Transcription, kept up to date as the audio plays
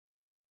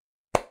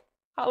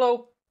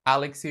Hello,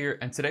 Alex here,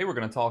 and today we're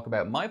going to talk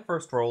about my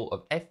first roll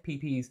of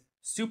FPP's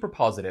Super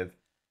Positive,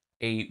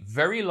 a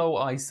very low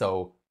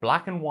ISO,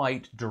 black and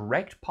white,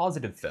 direct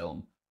positive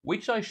film,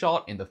 which I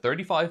shot in the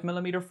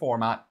 35mm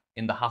format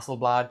in the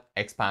Hasselblad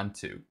XPan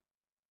 2.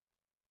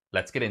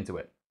 Let's get into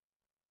it.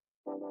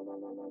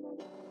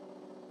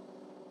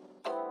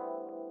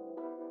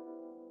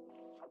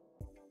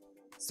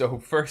 So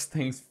first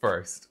things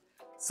first,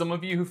 some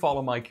of you who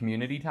follow my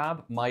community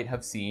tab might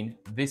have seen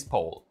this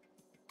poll.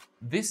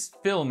 This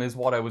film is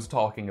what I was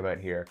talking about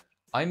here.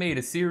 I made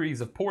a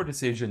series of poor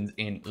decisions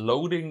in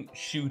loading,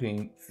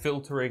 shooting,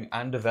 filtering,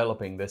 and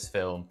developing this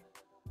film,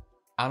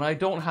 and I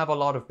don't have a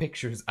lot of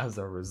pictures as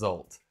a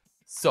result.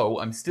 So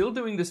I'm still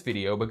doing this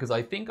video because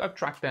I think I've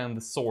tracked down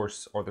the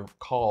source or the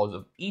cause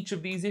of each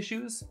of these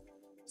issues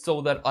so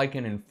that I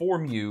can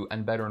inform you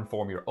and better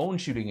inform your own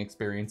shooting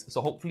experience,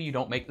 so hopefully you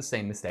don't make the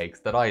same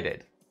mistakes that I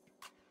did.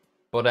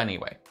 But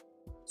anyway.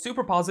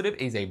 Super Positive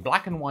is a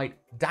black and white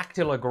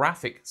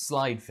dactylographic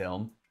slide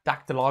film,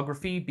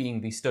 dactylography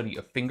being the study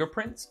of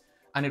fingerprints,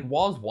 and it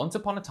was once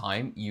upon a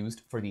time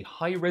used for the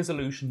high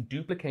resolution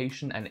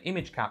duplication and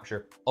image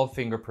capture of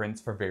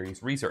fingerprints for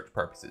various research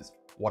purposes,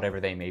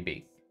 whatever they may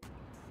be.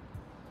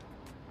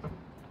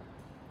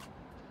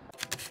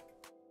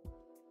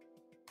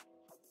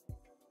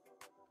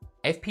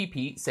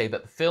 FPP say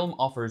that the film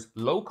offers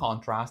low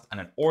contrast and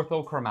an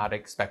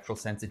orthochromatic spectral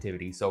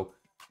sensitivity, so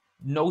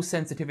no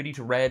sensitivity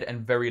to red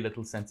and very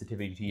little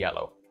sensitivity to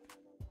yellow.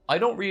 I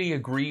don't really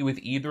agree with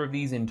either of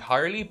these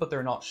entirely, but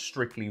they're not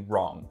strictly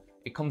wrong.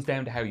 It comes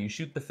down to how you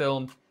shoot the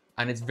film,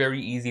 and it's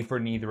very easy for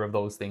neither of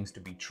those things to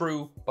be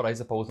true, but I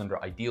suppose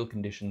under ideal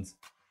conditions,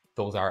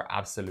 those are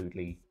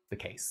absolutely the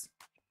case.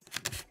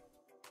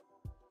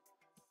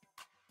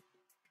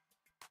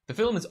 The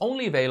film is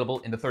only available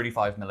in the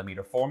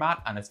 35mm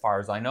format, and as far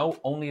as I know,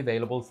 only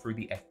available through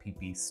the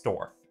FPP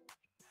store.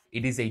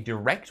 It is a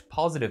direct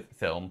positive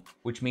film,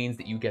 which means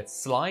that you get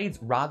slides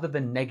rather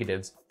than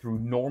negatives through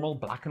normal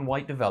black and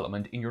white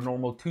development in your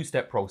normal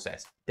two-step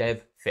process,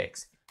 dev,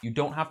 fix. You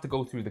don't have to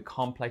go through the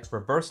complex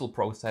reversal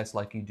process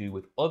like you do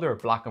with other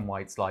black and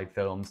white slide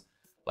films,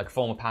 like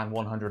Fomapan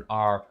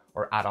 100R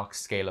or Adox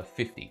Scale of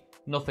 50.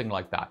 Nothing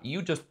like that.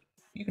 You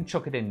can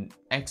chuck it in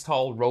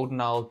Xtol,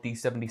 Rodinal,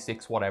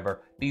 D76,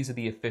 whatever. These are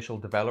the official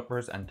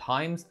developers and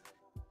times,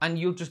 and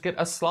you'll just get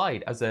a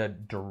slide as a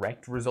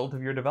direct result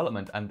of your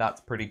development, and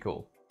that's pretty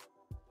cool.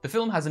 The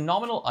film has a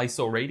nominal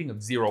ISO rating of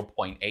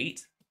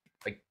 0.8,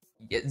 like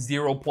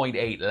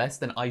 0.8 less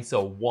than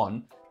ISO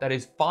 1, that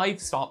is 5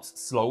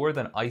 stops slower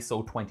than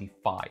ISO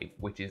 25,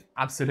 which is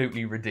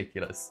absolutely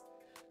ridiculous.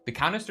 The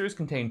canisters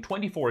contain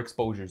 24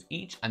 exposures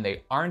each, and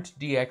they aren't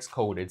DX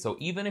coded, so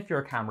even if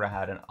your camera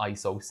had an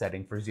ISO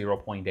setting for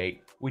 0.8,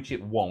 which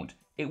it won't,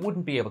 it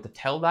wouldn't be able to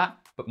tell that,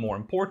 but more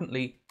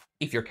importantly,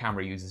 if your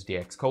camera uses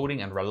DX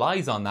coding and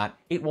relies on that,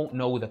 it won't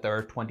know that there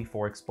are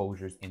 24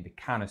 exposures in the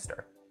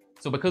canister.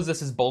 So because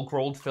this is bulk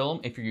rolled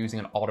film, if you're using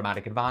an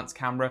automatic advanced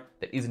camera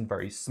that isn't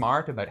very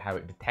smart about how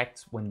it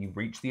detects when you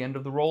reach the end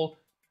of the roll,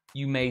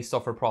 you may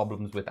suffer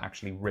problems with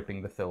actually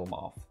ripping the film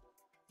off.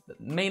 That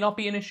may not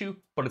be an issue,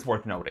 but it's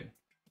worth noting.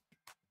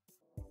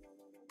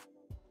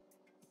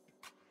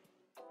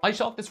 I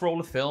shot this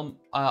roll of film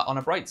on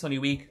a bright sunny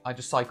week. I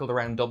just cycled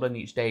around Dublin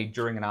each day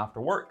during and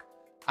after work,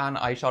 and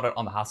I shot it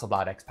on the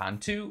Hasselblad XPan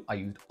 2. I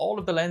used all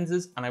of the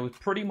lenses, and I was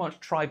pretty much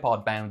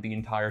tripod bound the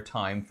entire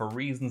time for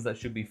reasons that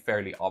should be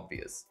fairly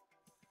obvious.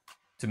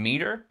 To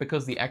meter,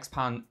 because the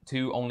XPan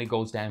 2 only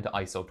goes down to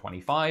ISO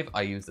 25,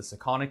 I used the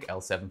Sekonic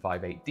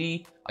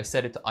L758D, I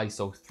set it to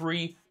ISO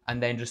 3,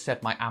 and then just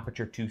set my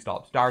aperture 2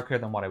 stops darker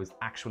than what I was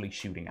actually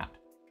shooting at.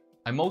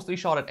 I mostly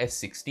shot at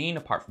f16,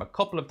 apart from a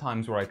couple of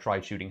times where I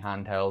tried shooting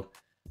handheld,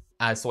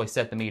 so I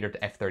set the meter to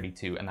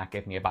f32, and that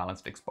gave me a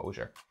balanced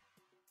exposure.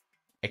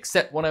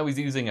 Except when I was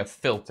using a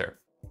filter,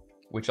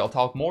 which I'll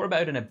talk more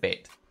about in a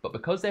bit, but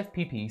because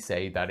FPP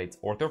say that it's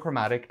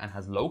orthochromatic and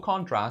has low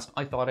contrast,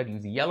 I thought I'd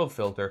use a yellow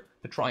filter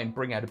to try and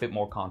bring out a bit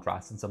more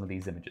contrast in some of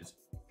these images.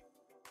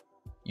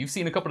 You've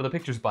seen a couple of the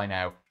pictures by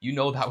now, you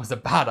know that was a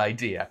bad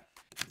idea.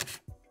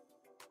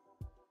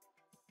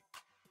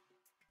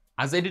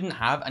 As I didn't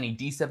have any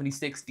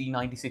D76,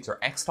 D96 or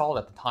Xtol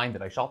at the time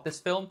that I shot this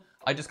film,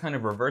 I just kind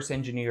of reverse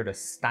engineered a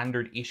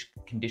standard-ish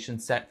condition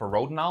set for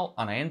Rodinal,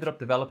 and I ended up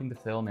developing the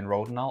film in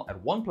Rodinal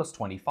at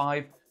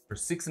 1+25 for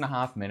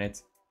 6.5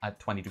 minutes at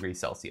 20 degrees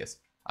Celsius.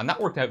 And that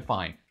worked out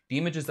fine. The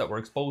images that were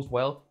exposed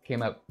well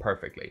came out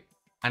perfectly.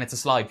 And it's a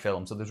slide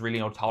film, so there's really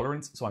no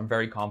tolerance, so I'm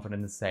very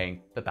confident in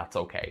saying that that's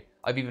okay.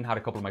 I've even had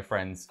a couple of my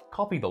friends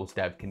copy those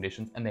dev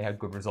conditions, and they had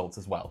good results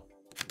as well.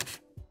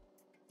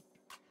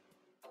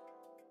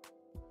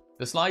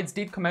 The slides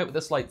did come out with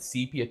a slight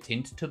sepia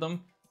tint to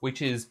them,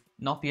 which is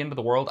not the end of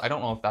the world. I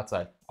don't know if that's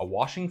a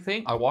washing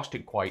thing. I washed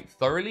it quite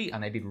thoroughly,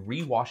 and I did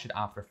rewash it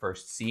after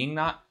first seeing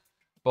that.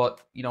 But,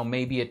 you know,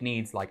 maybe it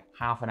needs like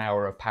half an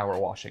hour of power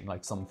washing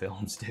like some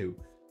films do.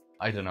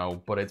 I don't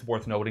know, but it's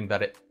worth noting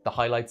that the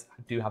highlights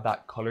do have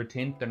that color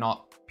tint. They're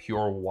not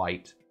pure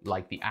white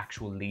like the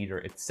actual leader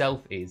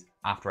itself is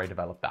after I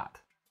developed that.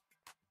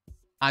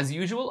 As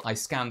usual, I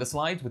scanned the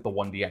slides with the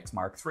 1DX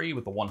Mark III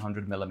with the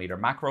 100mm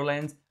macro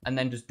lens, and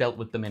then just dealt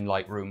with them in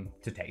Lightroom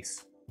to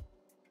taste.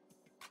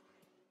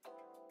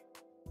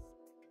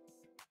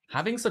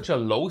 Having such a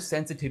low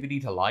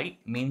sensitivity to light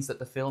means that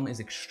the film is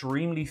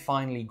extremely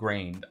finely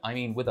grained. I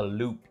mean, with a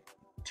loupe,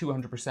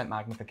 200%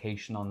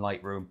 magnification on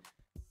Lightroom,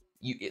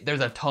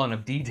 there's a ton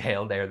of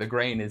detail there. The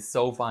grain is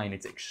so fine,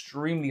 it's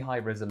extremely high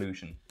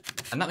resolution.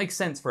 And that makes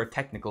sense for a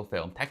technical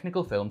film.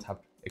 Technical films have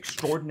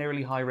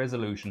extraordinarily high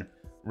resolution,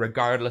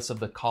 regardless of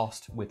the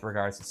cost with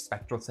regards to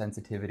spectral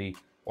sensitivity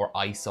or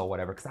ISO,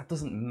 whatever, because that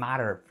doesn't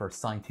matter for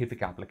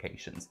scientific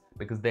applications,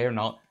 because they're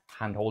not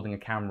hand-holding a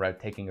camera,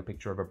 taking a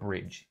picture of a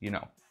bridge, you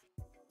know.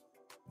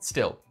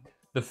 Still,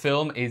 the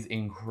film is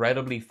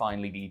incredibly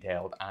finely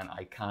detailed, and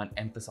I can't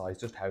emphasize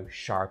just how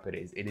sharp it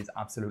is. It is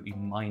absolutely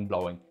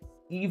mind-blowing,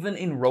 even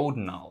in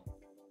Rodinal.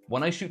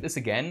 When I shoot this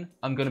again,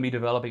 I'm going to be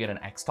developing it in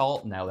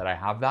Xtal now that I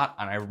have that,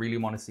 and I really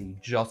want to see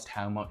just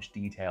how much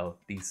detail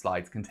these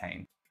slides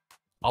contain.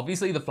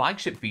 Obviously, the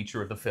flagship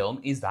feature of the film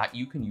is that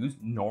you can use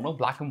normal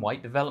black and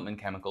white development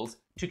chemicals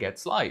to get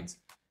slides.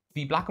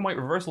 The black and white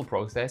reversal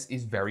process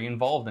is very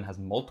involved and has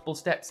multiple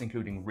steps,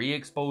 including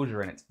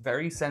re-exposure, and it's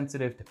very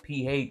sensitive to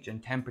pH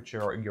and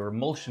temperature, or your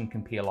emulsion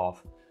can peel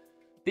off.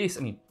 This,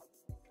 I mean,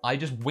 I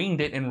just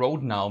winged it in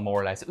Rodinal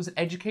more or less. It was an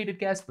educated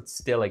guess, but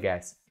still a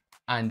guess.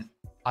 And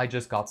I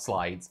just got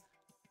slides.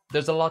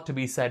 There's a lot to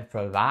be said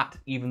for that,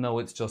 even though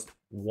it's just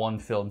one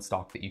film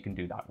stock that you can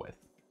do that with,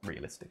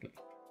 realistically.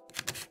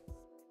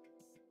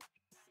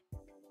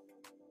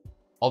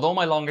 Although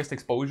my longest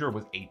exposure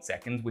was 8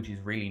 seconds, which is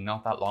really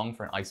not that long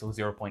for an ISO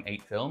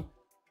 0.8 film,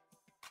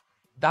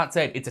 that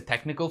said, it's a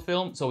technical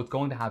film, so it's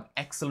going to have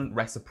excellent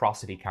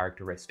reciprocity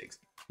characteristics.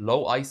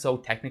 Low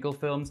ISO technical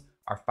films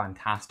are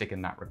fantastic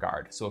in that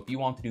regard. So if you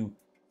want to do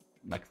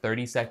like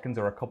 30 seconds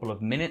or a couple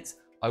of minutes,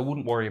 I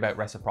wouldn't worry about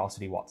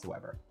reciprocity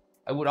whatsoever.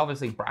 I would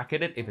obviously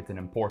bracket it if it's an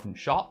important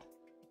shot,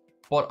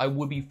 but I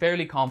would be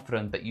fairly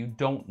confident that you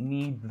don't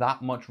need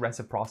that much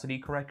reciprocity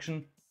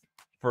correction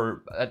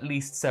for at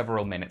least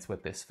several minutes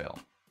with this film.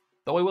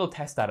 Though I will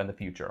test that in the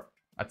future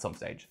at some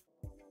stage.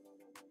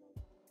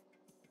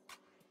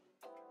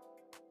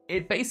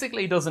 It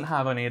basically doesn't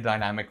have any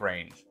dynamic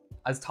range.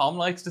 As Tom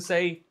likes to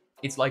say,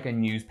 it's like a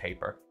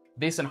newspaper.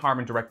 This and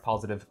Harman Direct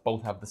Positive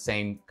both have the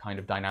same kind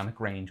of dynamic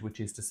range, which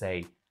is to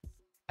say,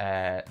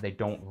 they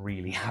don't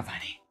really have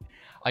any.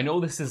 I know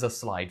this is a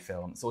slide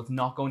film, so it's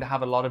not going to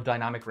have a lot of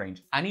dynamic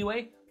range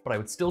anyway, but I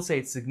would still say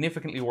it's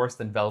significantly worse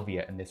than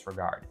Velvia in this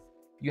regard.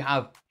 You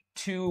have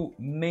 2,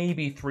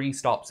 maybe 3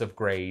 stops of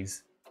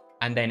grays,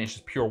 and then it's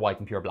just pure white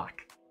and pure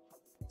black.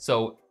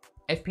 So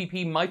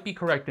FPP might be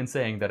correct in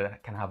saying that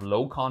it can have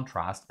low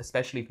contrast,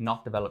 especially if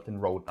not developed in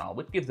Rodinal,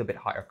 which gives a bit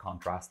higher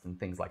contrast than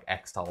things like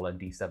Xtal and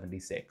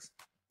D76.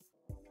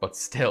 But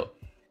still,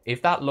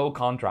 if that low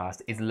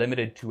contrast is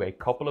limited to a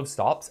couple of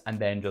stops and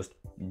then just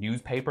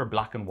newspaper,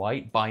 black and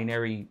white,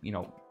 binary,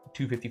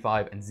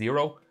 255 and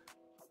 0,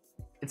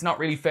 it's not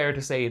really fair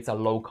to say it's a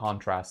low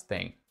contrast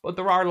thing. But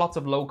there are lots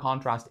of low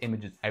contrast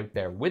images out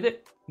there with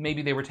it.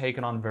 Maybe they were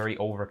taken on very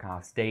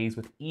overcast days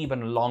with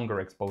even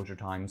longer exposure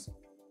times.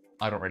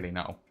 I don't really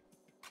know.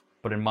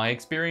 But in my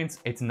experience,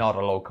 it's not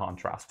a low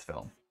contrast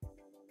film.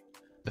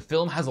 The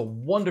film has a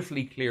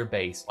wonderfully clear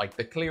base, like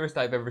the clearest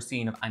I've ever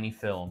seen of any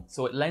film.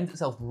 So it lends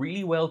itself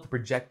really well to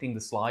projecting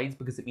the slides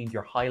because it means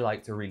your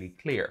highlights are really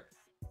clear.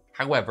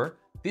 However,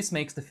 this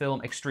makes the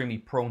film extremely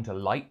prone to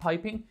light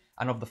piping,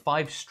 and of the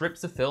 5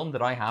 strips of film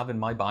that I have in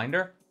my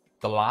binder,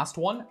 the last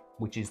one,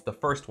 which is the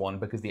first one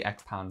because the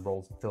XPan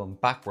rolls the film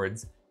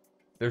backwards,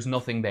 there's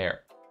nothing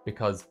there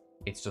because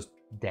it's just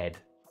dead.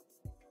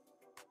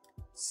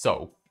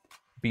 So,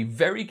 be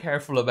very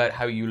careful about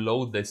how you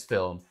load this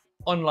film,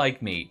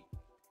 unlike me.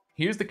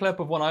 Here's the clip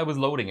of when I was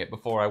loading it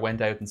before I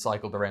went out and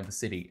cycled around the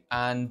city,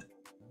 and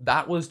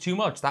that was too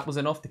much. That was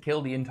enough to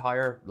kill the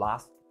entire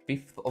last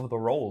 1/5 of the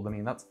roll. I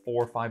mean, that's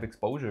 4 or 5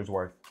 exposures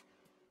worth.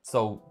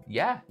 So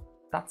yeah,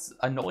 that's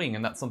annoying,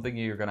 and that's something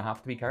you're gonna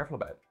have to be careful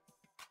about.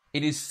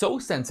 It is so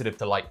sensitive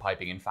to light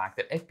piping, in fact,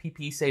 that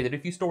FPP say that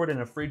if you store it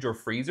in a fridge or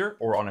freezer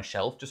or on a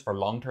shelf just for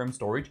long-term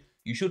storage,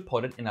 you should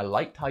put it in a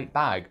light-tight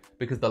bag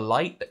because the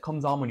light that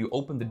comes on when you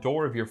open the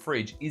door of your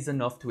fridge is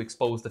enough to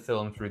expose the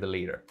film through the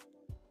leader.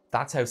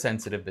 That's how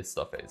sensitive this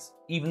stuff is.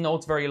 Even though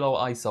it's very low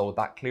ISO,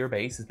 that clear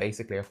base is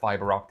basically a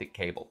fiber optic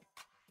cable.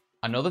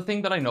 Another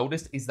thing that I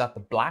noticed is that the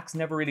blacks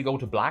never really go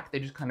to black, they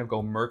just kind of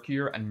go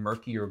murkier and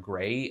murkier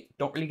gray.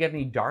 Don't really get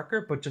any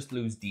darker, but just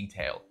lose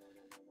detail.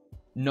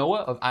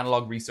 Noah of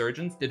Analog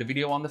Resurgence did a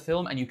video on the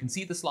film, and you can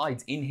see the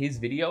slides in his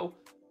video,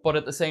 but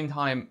at the same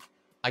time,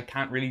 I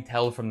can't really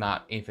tell from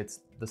that if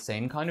it's the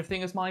same kind of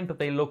thing as mine, but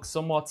they look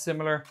somewhat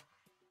similar.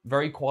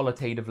 Very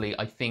qualitatively,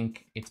 I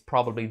think it's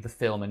probably the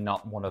film and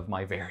not one of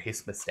my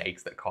various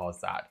mistakes that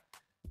caused that.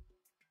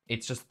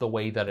 It's just the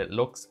way that it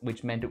looks,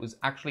 which meant it was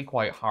actually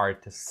quite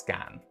hard to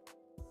scan.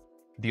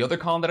 The other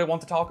con that I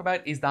want to talk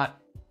about is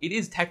that it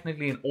is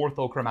technically an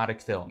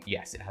orthochromatic film.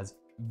 Yes, it has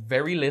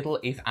very little,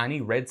 if any,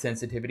 red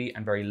sensitivity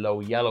and very low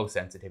yellow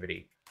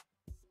sensitivity.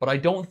 But I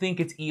don't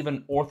think it's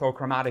even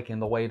orthochromatic in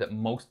the way that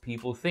most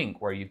people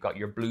think, where you've got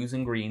your blues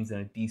and greens in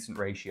a decent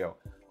ratio.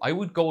 I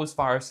would go as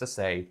far as to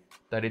say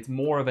that it's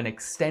more of an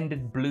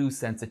extended blue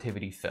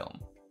sensitivity film.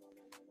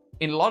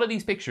 In a lot of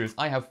these pictures,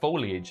 I have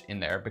foliage in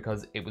there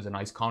because it was a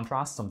nice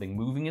contrast, something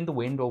moving in the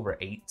wind over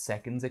 8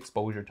 seconds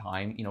exposure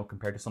time, you know,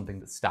 compared to something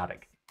that's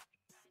static.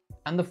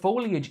 And the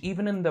foliage,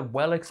 even in the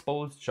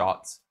well-exposed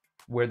shots,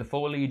 where the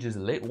foliage is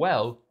lit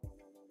well,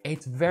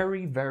 it's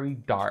very, very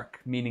dark,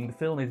 meaning the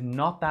film is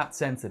not that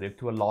sensitive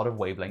to a lot of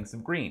wavelengths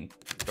of green.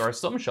 There are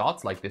some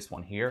shots, like this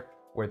one here,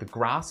 where the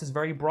grass is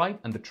very bright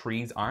and the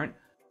trees aren't.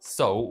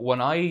 So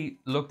when I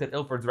looked at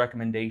Ilford's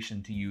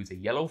recommendation to use a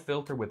yellow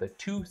filter with a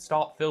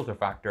 2-stop filter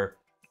factor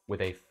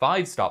with a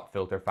 5-stop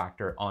filter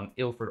factor on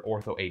Ilford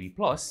Ortho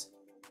 80+,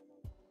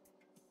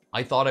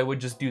 I thought I would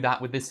just do that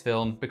with this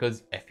film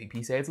because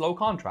FPP say it's low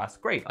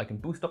contrast. Great, I can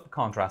boost up the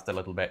contrast a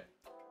little bit.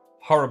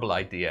 Horrible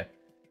idea.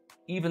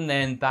 Even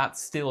then,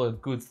 that's still a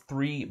good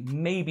 3,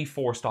 maybe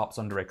 4 stops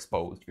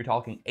underexposed. You're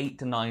talking 8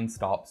 to 9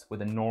 stops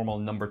with a normal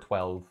number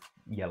 12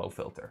 yellow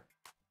filter.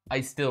 I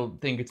still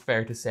think it's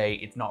fair to say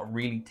it's not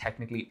really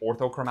technically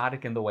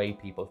orthochromatic in the way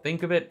people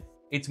think of it.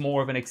 It's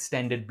more of an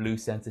extended blue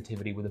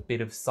sensitivity with a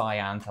bit of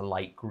cyan to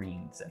light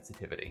green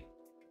sensitivity.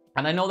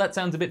 And I know that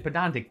sounds a bit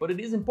pedantic, but it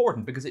is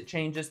important because it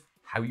changes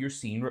how your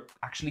scene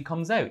actually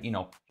comes out. You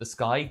know, the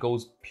sky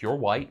goes pure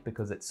white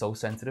because it's so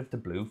sensitive to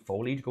blue.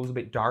 Foliage goes a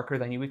bit darker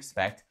than you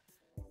expect.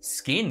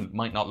 Skin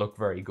might not look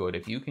very good.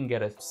 If you can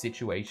get a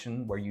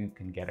situation where you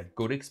can get a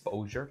good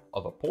exposure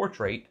of a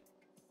portrait,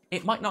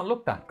 it might not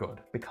look that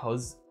good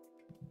because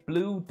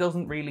blue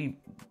doesn't really,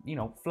 you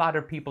know,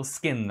 flatter people's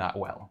skin that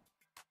well.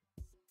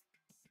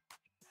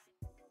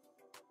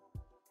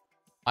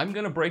 I'm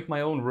gonna break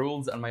my own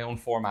rules and my own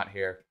format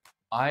here.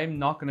 I'm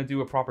not gonna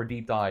do a proper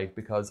deep dive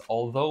because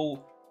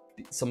although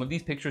some of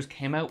these pictures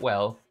came out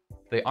well,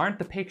 they aren't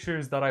the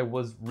pictures that I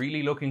was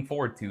really looking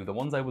forward to. The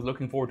ones I was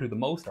looking forward to the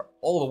most are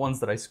all the ones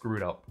that I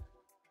screwed up.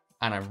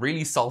 And I'm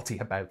really salty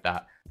about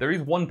that. There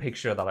is one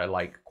picture that I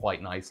like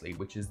quite nicely,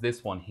 which is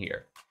this one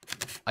here.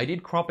 I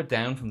did crop it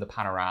down from the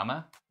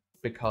panorama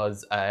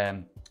because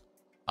I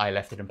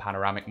left it in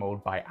panoramic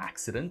mode by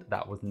accident.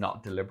 That was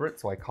not deliberate,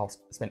 so I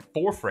spent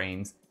 4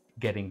 frames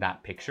getting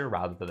that picture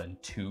rather than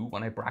 2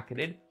 when I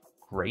bracketed.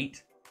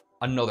 Great.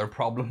 Another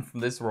problem from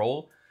this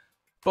roll.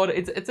 But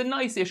it's a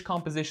nice-ish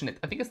composition.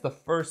 I think it's the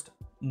first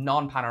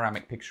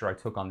non-panoramic picture I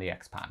took on the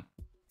XPan,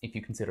 if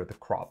you consider the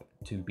crop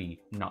to be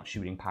not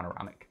shooting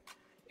panoramic.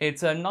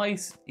 It's a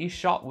nice-ish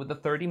shot with the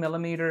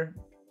 30mm.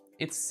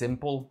 It's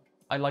simple.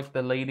 I like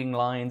the leading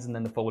lines and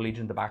then the foliage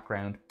in the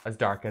background, as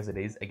dark as it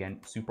is. Again,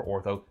 super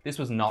ortho. This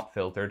was not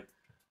filtered.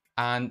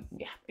 And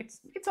yeah,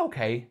 it's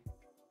okay,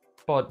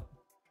 but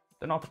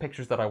they're not the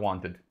pictures that I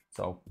wanted.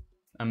 So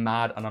I'm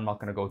mad and I'm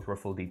not gonna go through a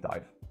full deep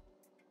dive.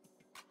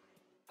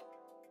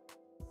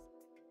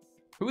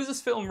 Who is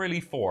this film really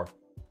for?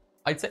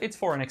 I'd say it's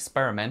for an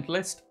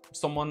experimentalist,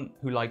 someone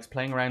who likes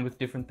playing around with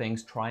different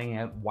things, trying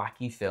out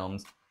wacky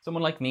films,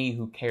 someone like me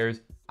who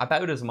cares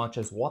about as much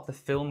as what the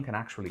film can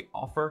actually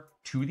offer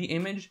to the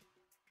image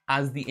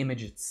as the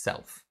image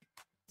itself.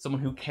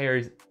 Someone who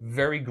cares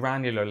very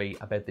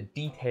granularly about the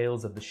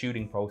details of the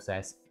shooting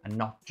process and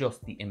not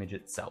just the image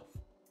itself.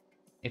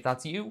 If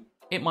that's you,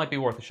 it might be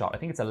worth a shot. I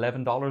think it's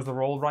 $11 a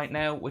roll right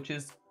now, which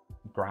is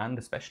grand,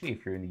 especially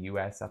if you're in the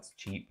US, that's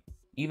cheap.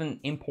 Even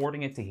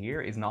importing it to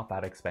here is not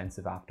that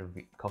expensive after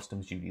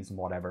customs duties and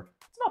whatever.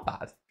 It's not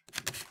bad.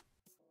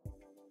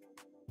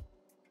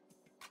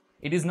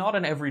 It is not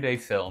an everyday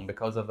film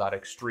because of that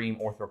extreme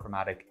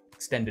orthochromatic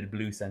extended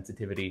blue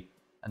sensitivity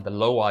and the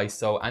low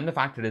ISO and the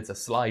fact that it's a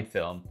slide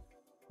film.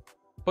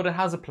 But it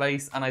has a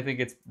place and I think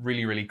it's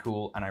really, really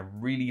cool and I'm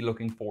really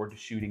looking forward to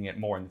shooting it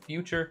more in the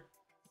future.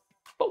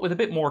 But with a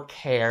bit more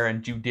care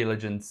and due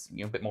diligence,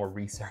 you know, a bit more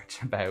research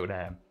about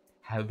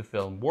how the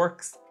film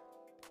works.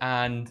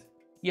 And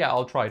yeah,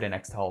 I'll try it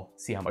next haul,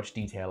 see how much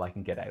detail I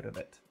can get out of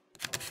it.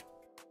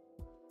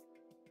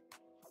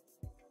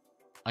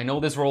 I know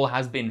this roll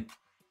has been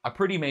a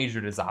pretty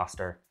major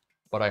disaster,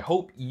 but I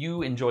hope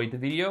you enjoyed the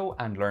video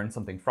and learned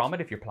something from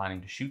it if you're planning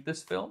to shoot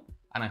this film.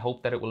 And I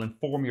hope that it will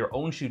inform your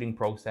own shooting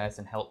process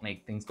and help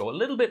make things go a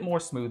little bit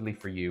more smoothly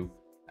for you.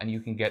 And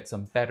you can get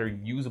some better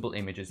usable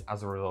images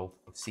as a result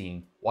of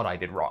seeing what I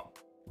did wrong.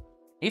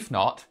 If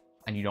not,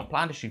 and you don't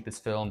plan to shoot this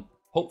film,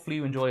 hopefully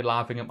you enjoyed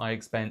laughing at my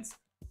expense.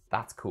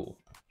 That's cool.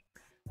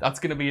 That's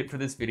gonna be it for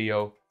this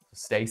video.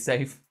 So stay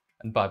safe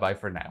and bye-bye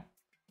for now.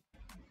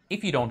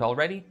 If you don't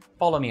already,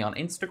 follow me on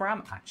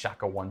Instagram at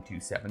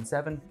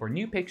Shaka1277 for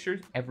new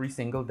pictures every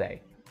single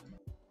day.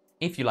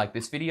 If you like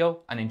this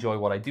video and enjoy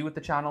what I do with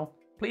the channel,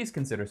 please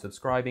consider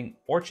subscribing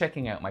or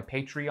checking out my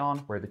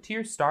Patreon where the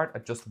tiers start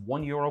at just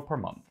 €1 per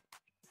month.